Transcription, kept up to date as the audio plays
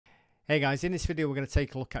Hey guys, in this video we're going to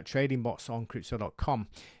take a look at trading bots on Crypto.com.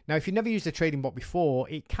 Now if you've never used a trading bot before,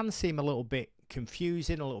 it can seem a little bit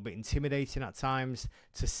confusing, a little bit intimidating at times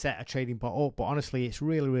to set a trading bot up, but honestly it's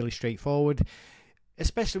really straightforward,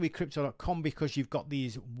 especially with Crypto.com, because you've got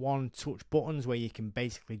these one touch buttons where you can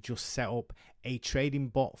basically just set up a trading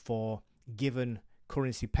bot for given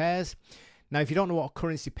currency pairs. Now if you don't know what a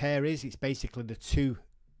currency pair is, it's basically the two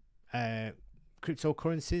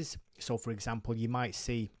cryptocurrencies. So for example, you might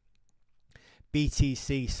see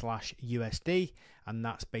BTC/USD, and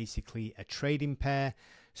that's basically a trading pair.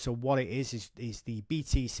 So what it is the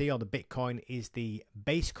BTC or the Bitcoin is the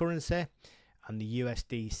base currency, and the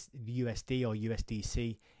USD or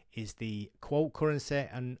USDC is the quote currency,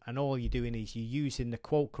 and all you're doing is you're using the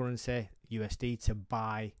quote currency USD to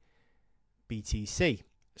buy BTC.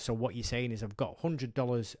 So what you're saying is I've got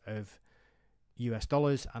 $100 of US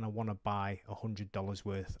dollars and I want to buy $100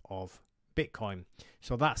 worth of Bitcoin.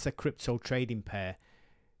 So that's a crypto trading pair,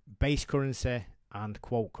 base currency and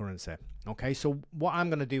quote currency. Okay, so what I'm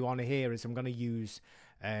going to do on here is I'm going to use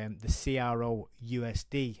the CRO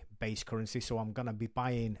USD base currency. So I'm going to be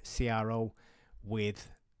buying CRO with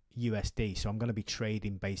USD. So I'm going to be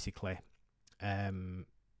trading basically,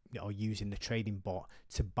 or using the trading bot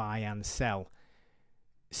to buy and sell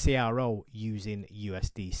CRO using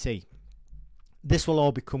USDC. This will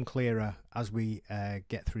all become clearer as we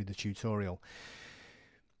get through the tutorial.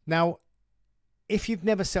 Now, if you've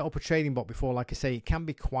never set up a trading bot before, like I say, it can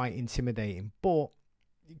be quite intimidating, but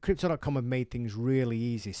Crypto.com have made things really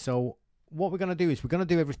easy. So what we're going to do is we're going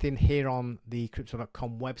to do everything here on the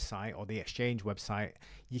Crypto.com website or the exchange website.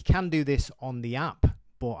 You can do this on the app,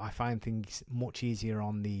 but I find things much easier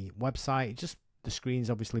on the website. Just the screen's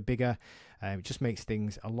obviously bigger. It just makes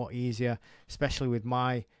things a lot easier, especially with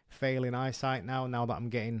my failing eyesight now that I'm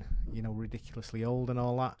getting, ridiculously old and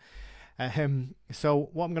all that. So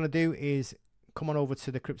what I'm going to do is come on over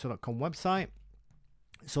to the Crypto.com website.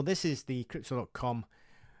 So this is the Crypto.com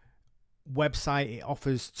website. It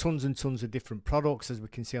offers tons and tons of different products. As we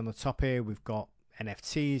can see on the top here, we've got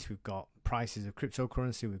NFTs, we've got prices of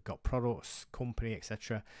cryptocurrency, we've got products, company,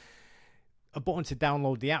 etc. A button to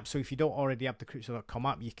download the app. So if you don't already have the Crypto.com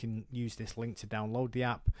app, you can use this link to download the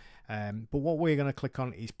app. But what we're going to click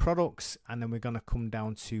on is products, and then we're going to come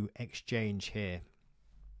down to exchange here.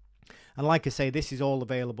 And like I say, this is all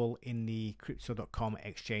available in the Crypto.com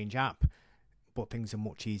exchange app, but things are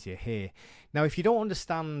much easier here. Now, if you don't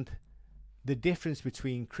understand the difference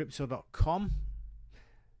between Crypto.com,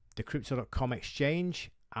 the Crypto.com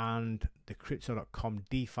exchange, and the Crypto.com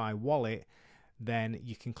DeFi wallet, then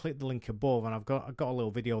you can click the link above, and I've got a little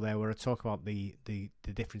video there where I talk about the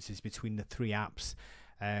differences between the three apps.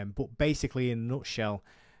 But basically, in a nutshell,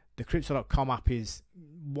 the Crypto.com app is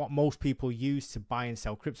what most people use to buy and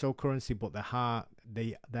sell cryptocurrency, but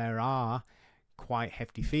there are quite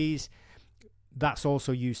hefty fees. That's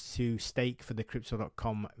also used to stake for the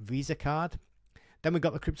Crypto.com Visa card. Then we've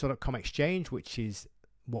got the Crypto.com exchange, which is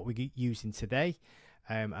what we're using today.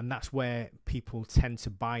 And that's where people tend to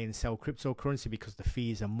buy and sell cryptocurrency because the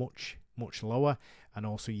fees are much lower, and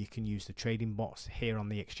also you can use the trading bots here on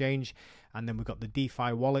the exchange. And then we've got the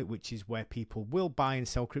DeFi wallet, which is where people will buy and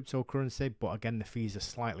sell cryptocurrency, but again the fees are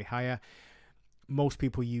slightly higher. Most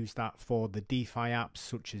people use that for the DeFi apps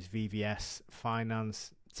such as VVS,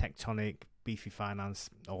 Finance, Tectonic, Beefy Finance,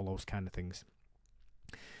 all those kind of things.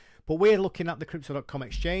 But we're looking at the Crypto.com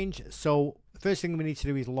exchange. So the first thing we need to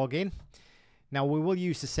do is log in. Now we will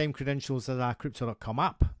use the same credentials as our Crypto.com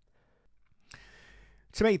app.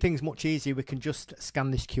 To make things much easier, we can just scan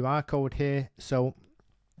this QR code here. So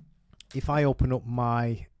if I open up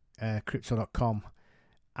my Crypto.com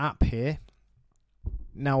app here,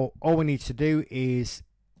 now all we need to do is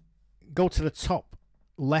go to the top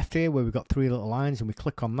left here where we've got three little lines, and we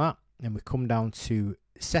click on that, and we come down to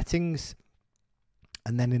settings,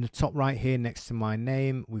 and then in the top right here next to my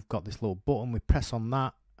name we've got this little button. We press on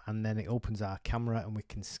that, and then it opens our camera, and we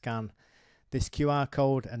can scan this QR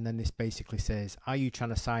code, and then this basically says, are you trying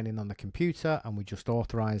to sign in on the computer? And we just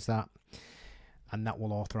authorize that, and that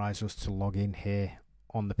will authorize us to log in here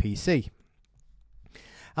on the PC.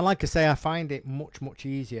 And like I say, I find it much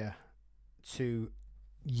easier to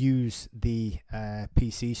use the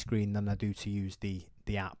PC screen than I do to use the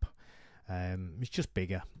app. It's just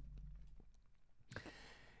bigger.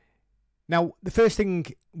 Now, the first thing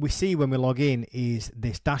we see when we log in is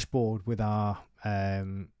this dashboard with our,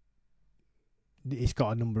 it's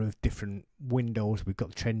got a number of different windows. We've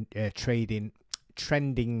got the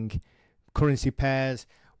trending currency pairs.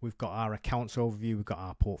 We've got our accounts overview. We've got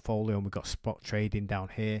our portfolio, and we've got spot trading down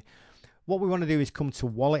here. What we want to do is come to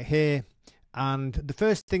wallet here. And the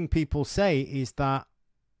first thing people say is that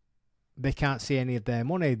they can't see any of their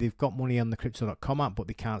money. They've got money on the Crypto.com app, but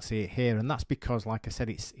they can't see it here. And that's because, like I said,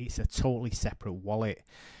 it's a totally separate wallet.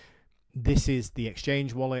 This is the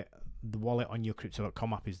exchange wallet. The wallet on your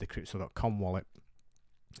Crypto.com app is the Crypto.com wallet.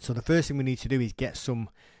 So the first thing we need to do is get some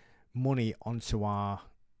money onto our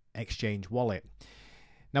exchange wallet.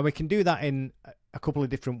 Now we can do that in a couple of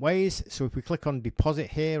different ways. So if we click on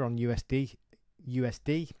deposit here on USDC,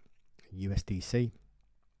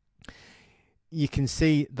 you can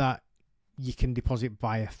see that you can deposit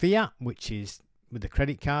via fiat, which is with a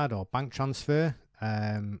credit card or bank transfer,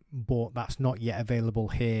 but that's not yet available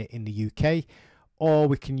here in the UK. Or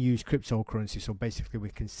we can use cryptocurrency. So basically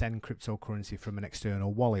we can send cryptocurrency from an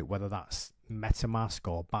external wallet, whether that's MetaMask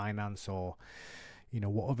or Binance or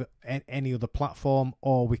whatever, any other platform,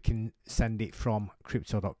 or we can send it from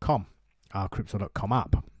Crypto.com, our Crypto.com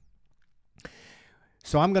app.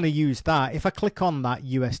 So I'm going to use that. If I click on that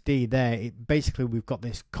USD there, basically we've got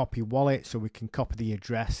this copy wallet, so we can copy the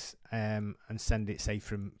address and send it, say,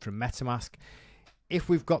 from MetaMask. If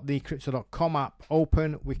we've got the Crypto.com app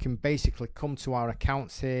open, we can basically come to our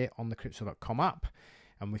accounts here on the Crypto.com app,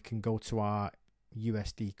 and we can go to our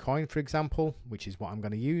USD coin, for example, which is what I'm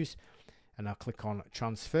going to use. And I'll click on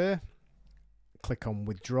transfer, click on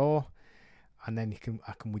withdraw, and then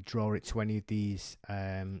I can withdraw it to any of these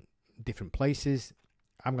different places.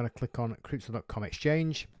 I'm going to click on Crypto.com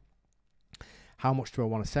exchange. How much do I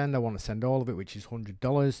want to send? I want to send all of it, which is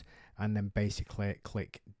 $100, and then basically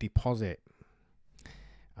click deposit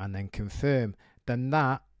and then confirm. Then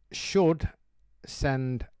that should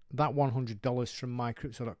send that $100 from my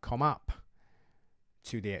Crypto.com app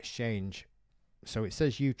to the exchange. So it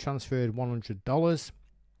says you transferred $100.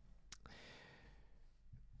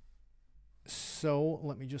 So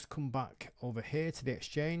let me just come back over here to the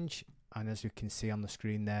exchange, and as you can see on the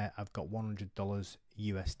screen there, I've got $100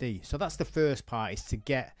 USD. So that's the first part, is to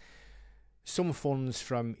get some funds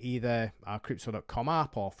from either our Crypto.com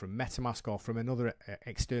app or from MetaMask or from another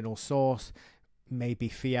external source, maybe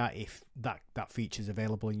fiat if that feature is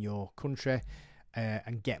available in your country,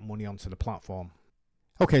 and get money onto the platform.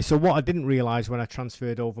 Okay, so what I didn't realize when I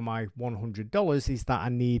transferred over my $100 is that I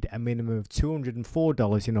need a minimum of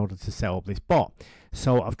 $204 in order to set up this bot.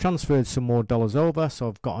 So I've transferred some more dollars over, so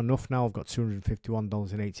I've got enough now. I've got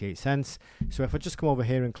 $251.88. So if I just come over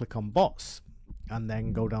here and click on bots and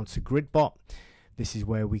then go down to grid bot, this is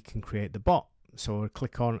where we can create the bot. So I'll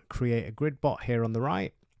click on create a grid bot here on the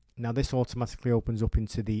right. Now this automatically opens up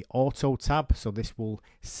into the auto tab, so this will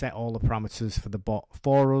set all the parameters for the bot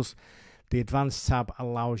for us. The advanced tab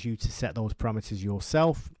allows you to set those parameters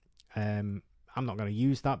yourself. I'm not going to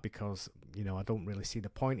use that because I don't really see the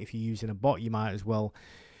point. If you're using a bot, you might as well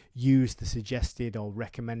use the suggested or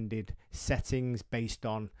recommended settings based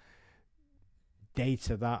on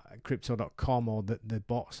data that Crypto.com or the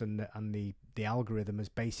bots and the algorithm has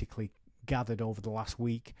basically gathered over the last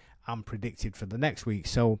week and predicted for the next week.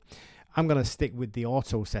 So I'm going to stick with the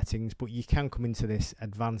auto settings, but you can come into this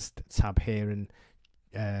advanced tab here and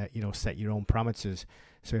set your own parameters.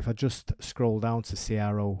 So if I just scroll down to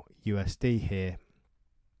CRO USD here,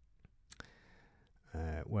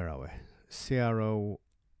 where are we? CRO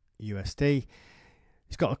USD,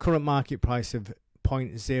 it's got a current market price of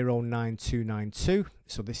 0.09292,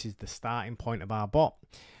 so this is the starting point of our bot.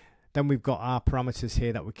 Then we've got our parameters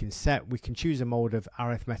here that we can set. We can choose a mode of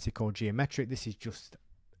arithmetic or geometric. This is just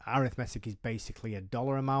arithmetic, is basically a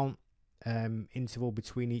dollar amount interval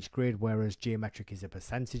between each grid, whereas geometric is a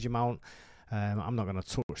percentage amount. I'm not going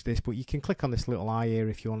to touch this, but you can click on this little eye here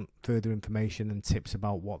if you want further information and tips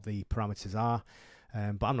about what the parameters are,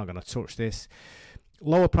 but I'm not going to touch this.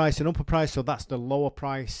 Lower price and upper price, so that's the lower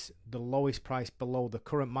price, the lowest price below the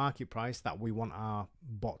current market price that we want our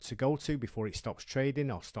bot to go to before it stops trading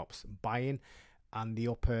or stops buying, and the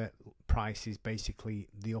upper price is basically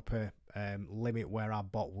the upper limit where our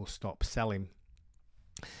bot will stop selling.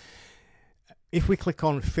 If we click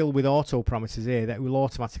on fill with auto parameters here, that will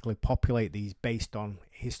automatically populate these based on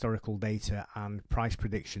historical data and price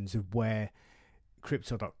predictions of where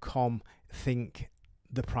Crypto.com think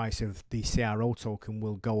the price of the CRO token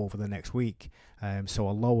will go over the next week. So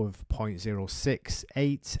a low of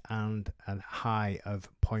 0.068 and a high of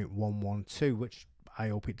 0.112, which I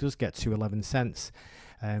hope it does get to 11 cents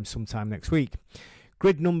sometime next week.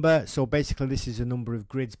 Grid number, so basically this is a number of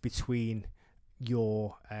grids between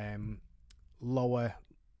your lower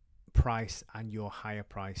price and your higher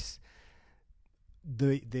price.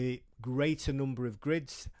 The greater number of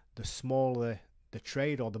grids, the smaller the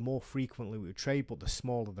trade, or the more frequently we trade, but the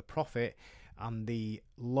smaller the profit, and the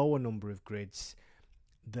lower number of grids,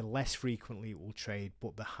 the less frequently it will trade,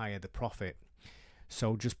 but the higher the profit.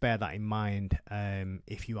 So just bear that in mind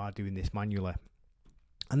if you are doing this manually.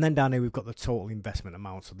 And then down here we've got the total investment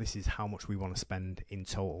amount. So this is how much we want to spend in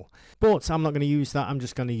total. But I'm not going to use that. I'm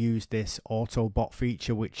just going to use this auto bot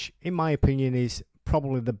feature, which in my opinion is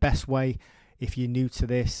probably the best way if you're new to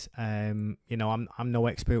this. You know, I'm no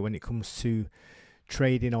expert when it comes to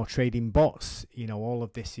trading or trading bots. You know, all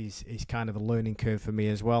of this is kind of a learning curve for me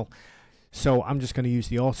as well. So I'm just going to use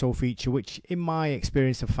the auto feature, which in my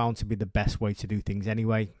experience I've found to be the best way to do things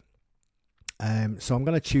anyway. So I'm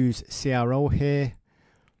going to choose CRO here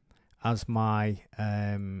as my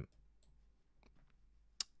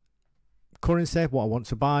currency, what I want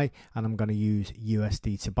to buy, and I'm going to use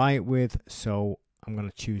USD to buy it with. So I'm going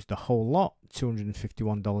to choose the whole lot,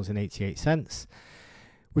 $251.88.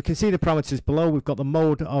 We can see the parameters below. We've got the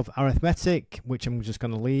mode of arithmetic, which I'm just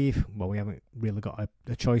going to leave. Well, we haven't really got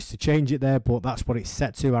a choice to change it there, but that's what it's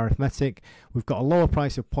set to, arithmetic. We've got a lower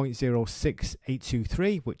price of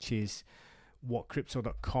 0.06823, which is what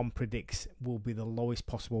Crypto.com predicts will be the lowest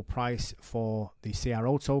possible price for the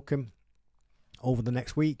CRO token over the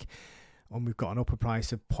next week. And we've got an upper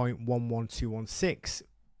price of 0.11216.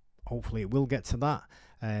 Hopefully it will get to that.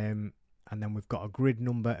 And then we've got a grid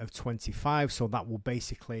number of 25, so that will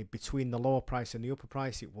basically, between the lower price and the upper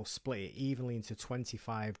price, it will split it evenly into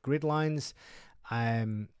 25 grid lines,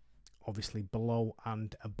 obviously below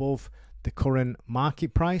and above the current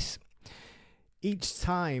market price. Each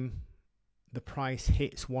time the price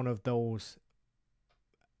hits one of those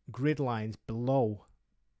grid lines below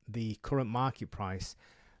the current market price,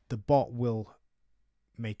 the bot will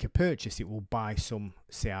make a purchase. It will buy some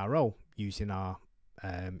CRO using our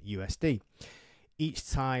USD. Each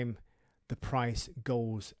time the price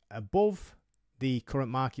goes above the current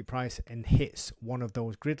market price and hits one of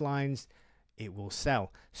those grid lines, it will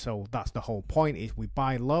sell. So that's the whole point, is we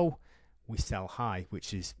buy low, we sell high,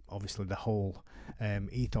 which is obviously the whole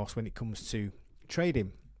ethos when it comes to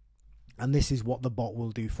trading. And this is what the bot will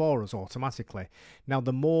do for us automatically. Now,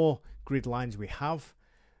 the more grid lines we have,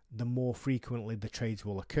 the more frequently the trades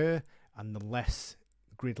will occur, and the less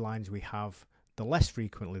grid lines we have, the less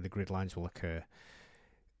frequently the grid lines will occur.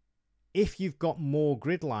 If you've got more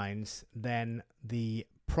grid lines, then the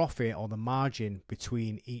profit or the margin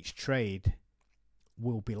between each trade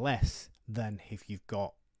will be less than if you've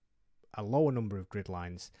got a lower number of grid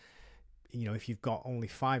lines. You know, if you've got only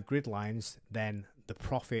 5 grid lines, then the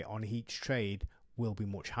profit on each trade will be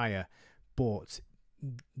much higher, but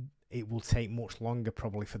it will take much longer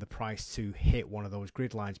probably for the price to hit one of those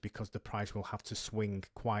grid lines, because the price will have to swing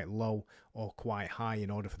quite low or quite high in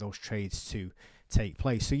order for those trades to take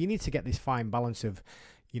place. So you need to get this fine balance of,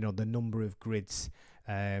 you know, the number of grids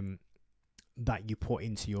that you put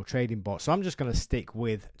into your trading bot. So I'm just going to stick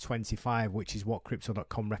with 25, which is what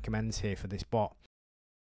Crypto.com recommends here for this bot.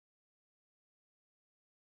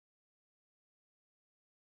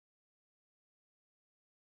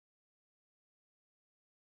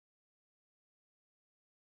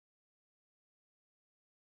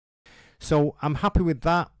 So I'm happy with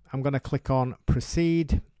that. I'm going to click on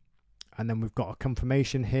proceed, and then we've got a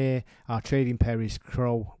confirmation here. Our trading pair is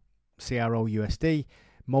CRO USD.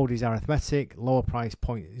 Mode is arithmetic. Lower price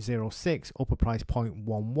 0.06, upper price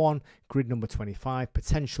 0.11, grid number 25.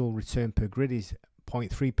 Potential return per grid is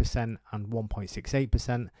 0.3% and 1.68%,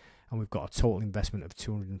 and we've got a total investment of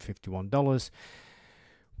 $251.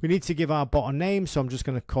 We need to give our bot a name, so I'm just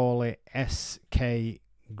going to call it SK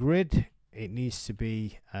Grid. It needs to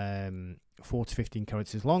be 4 to 15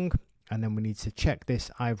 characters long, and then we need to check this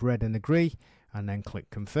I've read and agree, and then click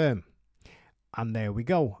confirm. And there we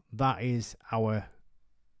go. That is our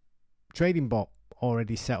trading bot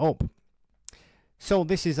already set up. So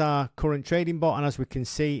this is our current trading bot, and as we can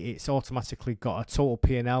see, it's automatically got a total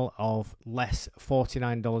P&L of less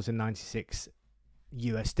 $49.96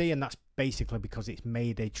 USD, and that's basically because it's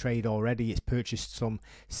made a trade already. It's purchased some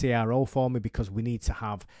CRO for me, because we need to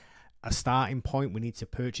have a starting point. We need to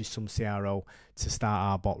purchase some CRO to start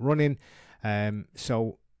our bot running.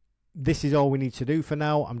 So this is all we need to do for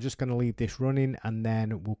now. I'm just going to leave this running, and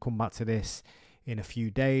then we'll come back to this in a few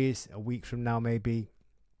days, a week from now maybe,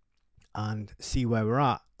 and see where we're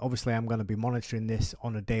at. Obviously, I'm going to be monitoring this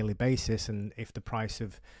on a daily basis, and if the price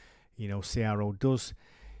of, you know, CRO does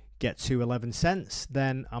get to 11 cents,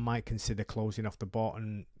 then I might consider closing off the bot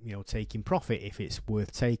and, you know, taking profit if it's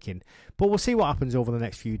worth taking. But we'll see what happens over the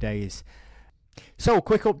next few days. So,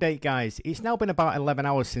 quick update, guys. It's now been about 11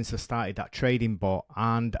 hours since I started that trading bot,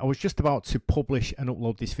 and I was just about to publish and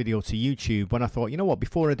upload this video to YouTube when I thought, you know what,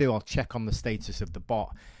 before I do, I'll check on the status of the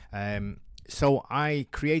bot. So I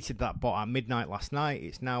created that bot at midnight last night.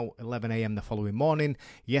 It's now 11 AM the following morning.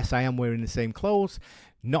 Yes, I am wearing the same clothes.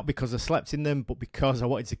 not because I slept in them, but because I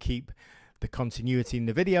wanted to keep the continuity in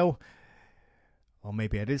the video, or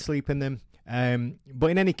maybe I did sleep in them.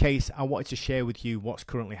 But in any case, I wanted to share with you what's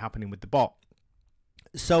currently happening with the bot.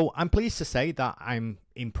 So I'm pleased to say that I'm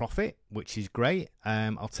in profit, which is great.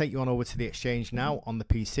 I'll take you on over to the exchange now on the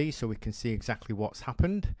PC so we can see exactly what's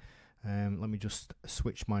happened. Let me just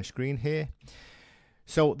switch my screen here.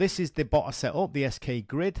 So this is the bot I set up, the SK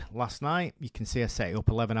Grid, last night. You can see I set it up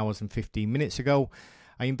 11 hours and 15 minutes ago.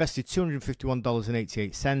 I invested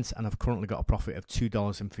 $251.88 and I've currently got a profit of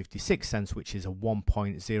 $2.56, which is a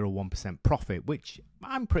 1.01% profit, which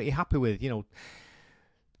I'm pretty happy with. You know,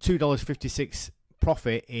 $2.56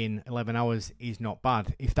 profit in 11 hours is not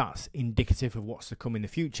bad. If that's indicative of what's to come in the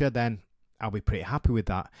future, then I'll be pretty happy with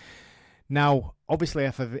that. Now, obviously,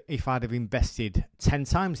 if I'd have invested 10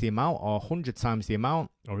 times the amount or 100 times the amount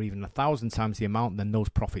or even 1,000 times the amount, then those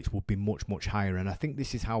profits would be much, much higher. And I think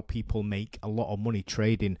this is how people make a lot of money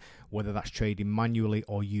trading, whether that's trading manually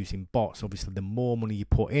or using bots. Obviously, the more money you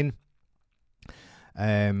put in,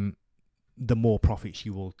 the more profits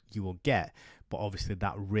you will get. But obviously,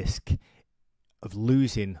 that risk of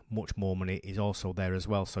losing much more money is also there as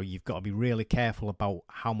well. So you've got to be really careful about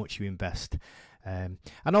how much you invest. And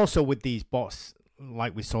also with these bots,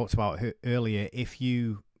 like we talked about earlier, if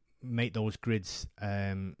you make those grids,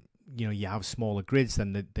 you know, you have smaller grids,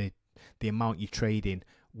 then the amount you trade in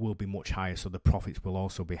will be much higher, so the profits will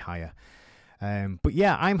also be higher. But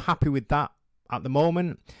yeah, I'm happy with that at the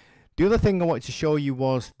moment. The other thing I wanted to show you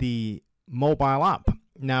was the mobile app.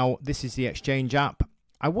 Now, this is the exchange app.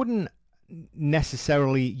 I wouldn't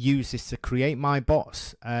necessarily use this to create my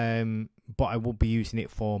bots, but I will be using it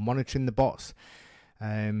for monitoring the bots.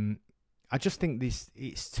 I just think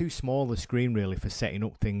it's too small a screen really for setting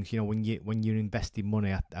up things. You know, when you're investing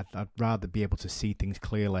money, I'd rather be able to see things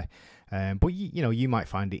clearly. But you know, you might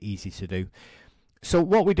find it easy to do. So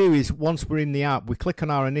what we do is, once we're in the app, we click on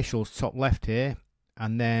our initials top left here,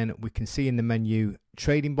 and then we can see in the menu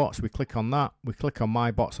trading bots. We click on that. We click on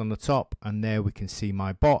my bots on the top, and there we can see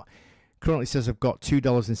my bot. Currently says I've got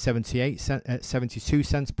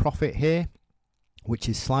 $2.72 profit here, which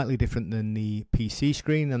is slightly different than the PC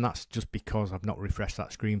screen, and that's just because I've not refreshed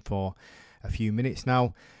that screen for a few minutes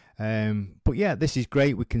now. But yeah, this is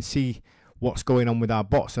great. We can see what's going on with our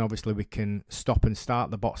bots, and obviously we can stop and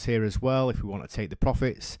start the bots here as well if we want to take the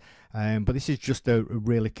profits. But this is just a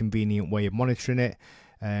really convenient way of monitoring it.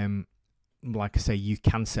 Like I say, you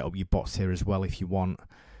can set up your bots here as well if you want.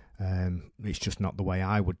 It's just not the way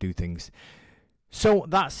I would do things. So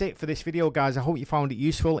that's it for this video, guys. I hope you found it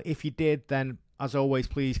useful. If you did, then as always,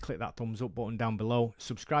 please click that thumbs up button down below.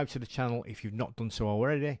 Subscribe to the channel if you've not done so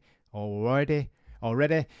already.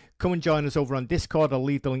 Come and join us over on Discord. I'll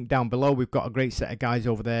leave the link down below. We've got a great set of guys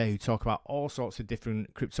over there who talk about all sorts of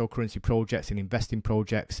different cryptocurrency projects and investing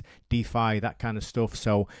projects, DeFi, that kind of stuff.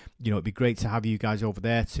 So, you know, it'd be great to have you guys over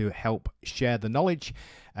there to help share the knowledge.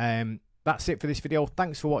 That's it for this video.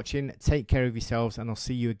 Thanks for watching. Take care of yourselves, and I'll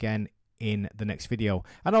see you again in the next video.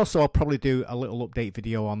 And also, I'll probably do a little update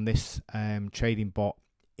video on this trading bot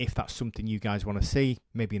if that's something you guys want to see.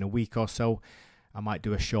 Maybe in a week or so, I might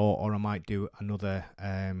do a short, or I might do another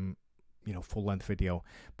you know, full-length video.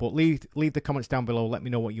 But leave the comments down below. Let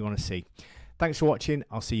me know what you want to see. Thanks for watching.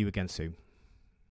 I'll see you again soon.